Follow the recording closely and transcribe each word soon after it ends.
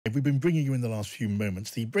We've been bringing you in the last few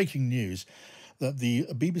moments the breaking news that the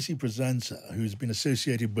BBC presenter who's been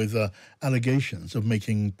associated with allegations of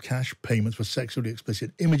making cash payments for sexually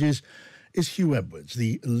explicit images is Huw Edwards,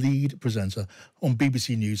 the lead presenter on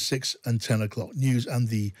BBC News 6 and 10 o'clock news and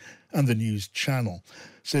the news channel.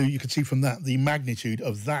 So you can see from that the magnitude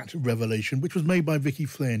of that revelation, which was made by Vicky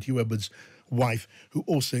Flint, Huw Edwards' wife, who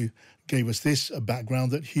also gave us this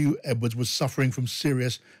background that Huw Edwards was suffering from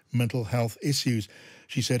serious mental health issues.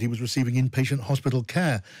 She said he was receiving inpatient hospital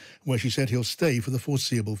care, where she said he'll stay for the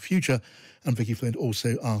foreseeable future. And Vicky Flint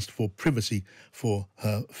also asked for privacy for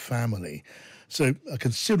her family. So a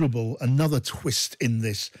considerable, another twist in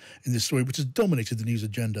this story, which has dominated the news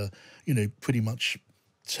agenda, pretty much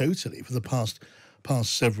totally for the past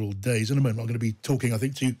several days. In a moment, I'm going to be talking, I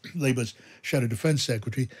think, to Labour's Shadow Defence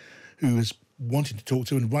Secretary, who is wanting to talk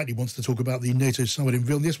to and rightly wants to talk about the NATO summit in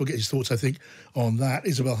Vilnius. We'll get his thoughts, I think, on that.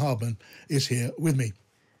 Isabel Hardman is here with me.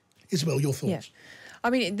 Isabel, your thoughts? Yeah. I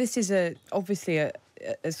mean, this is obviously a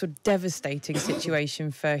sort of devastating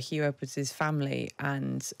situation for Huw Edwards' family,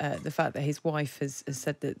 and the fact that his wife has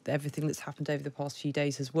said that everything that's happened over the past few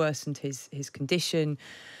days has worsened his condition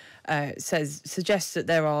suggests that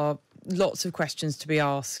there are lots of questions to be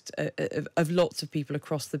asked of lots of people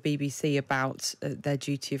across the BBC about their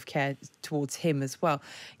duty of care towards him as well.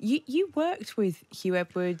 You worked with Huw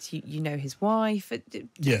Edwards, you know his wife.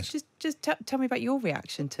 Yes. Just tell me about your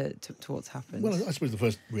reaction to what's happened. Well, I suppose the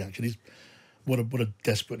first reaction is what a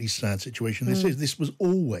desperately sad situation this is. This was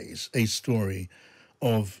always a story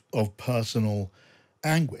of personal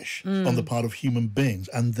anguish on the part of human beings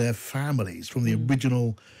and their families from the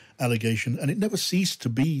original allegation, and it never ceased to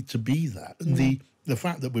be that. And the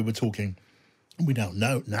fact that we were talking, we now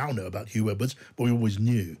know about Huw Edwards, but we always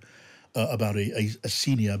knew about a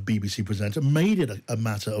senior BBC presenter, made it a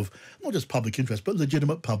matter of not just public interest but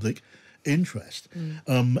legitimate public interest.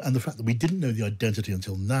 And the fact that we didn't know the identity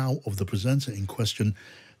until now of the presenter in question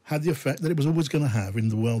had the effect that it was always going to have in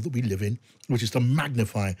the world that we live in, which is to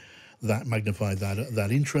magnify that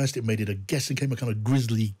interest. It made it a guessing game, a kind of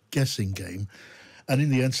grisly guessing game, and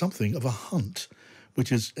in the end something of a hunt, which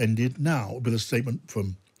has ended now with a statement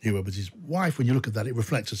from Huw Edwards' wife. When you look at that, it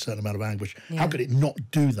reflects a certain amount of anguish. Yeah. How could it not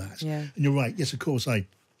do that? Yeah. And you're right, yes, of course I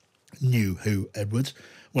knew Huw Edwards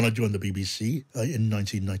when I joined the BBC in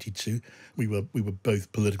 1992. We were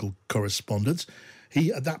both political correspondents.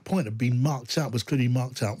 He, at that point, was clearly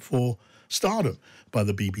marked out for stardom by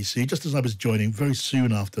the BBC. Just as I was joining, very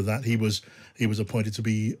soon after that, he was appointed to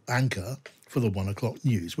be anchor for the 1 o'clock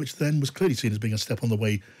news, which then was clearly seen as being a step on the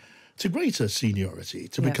way to greater seniority,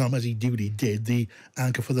 to become, as he duly did, the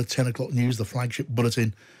anchor for the 10 o'clock news, the flagship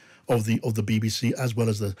bulletin of the BBC, as well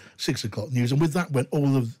as the 6 o'clock news. And with that went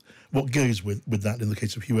all of what goes with that. In the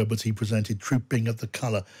case of Huw Edwards, he presented trooping at the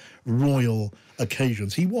colour, royal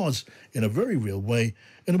occasions. He was, in a very real way,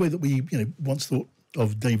 in a way that we once thought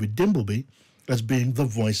of David Dimbleby as being the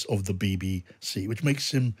voice of the BBC, which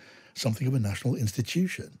makes him something of a national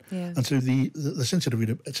institution. Yeah. And so the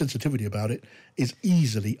sensitivity about it is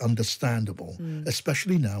easily understandable,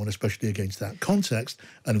 especially now and especially against that context.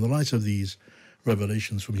 And in the light of these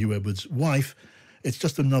revelations from Huw Edwards' wife, it's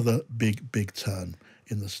just another big turn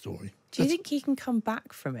in the story. Do you think he can come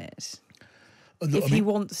back from it? He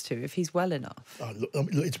wants to, if he's well enough.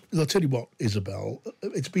 I'll tell you what, Isabel,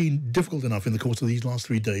 it's been difficult enough in the course of these last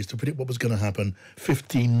 3 days to predict what was going to happen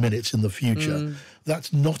 15 minutes in the future.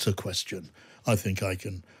 That's not a question I think I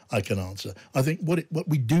can answer. I think what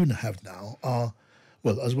we do have now are,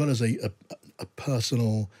 well, as well as a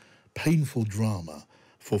personal, painful drama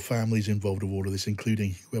for families involved with all of this,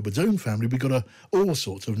 including Huw Edwards' own family, we've got all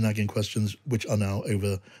sorts of nagging questions which are now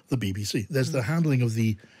over the BBC. There's the handling of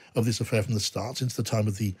this affair from the start, since the time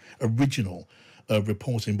of the original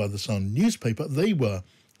reporting by the Sun newspaper. They were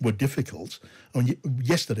difficult. I mean,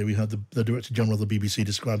 yesterday we heard the Director General of the BBC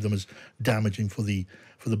describe them as damaging for the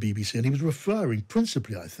BBC, and he was referring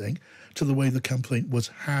principally, I think, to the way the complaint was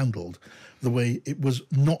handled, the way it was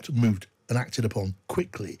not moved and acted upon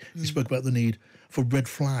quickly. He spoke about the need for red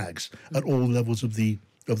flags at all levels of the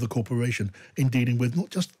corporation in dealing with not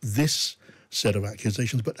just this set of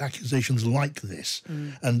accusations, but accusations like this.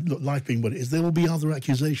 And look, life being what it is, there will be other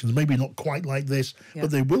accusations, maybe not quite like this,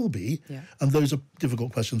 but they will be. Yeah. And those are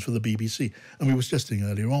difficult questions for the BBC. And we were suggesting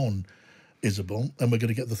earlier on, Isabel, and we're going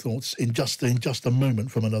to get the thoughts in just a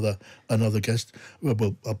moment from another guest. We'll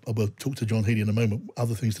talk to John Healy in a moment,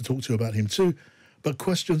 other things to talk to about him too. But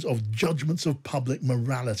questions of judgments of public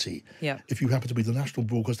morality. Yeah. If you happen to be the national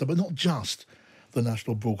broadcaster, but not just the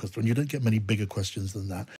national broadcaster, and you don't get many bigger questions than that.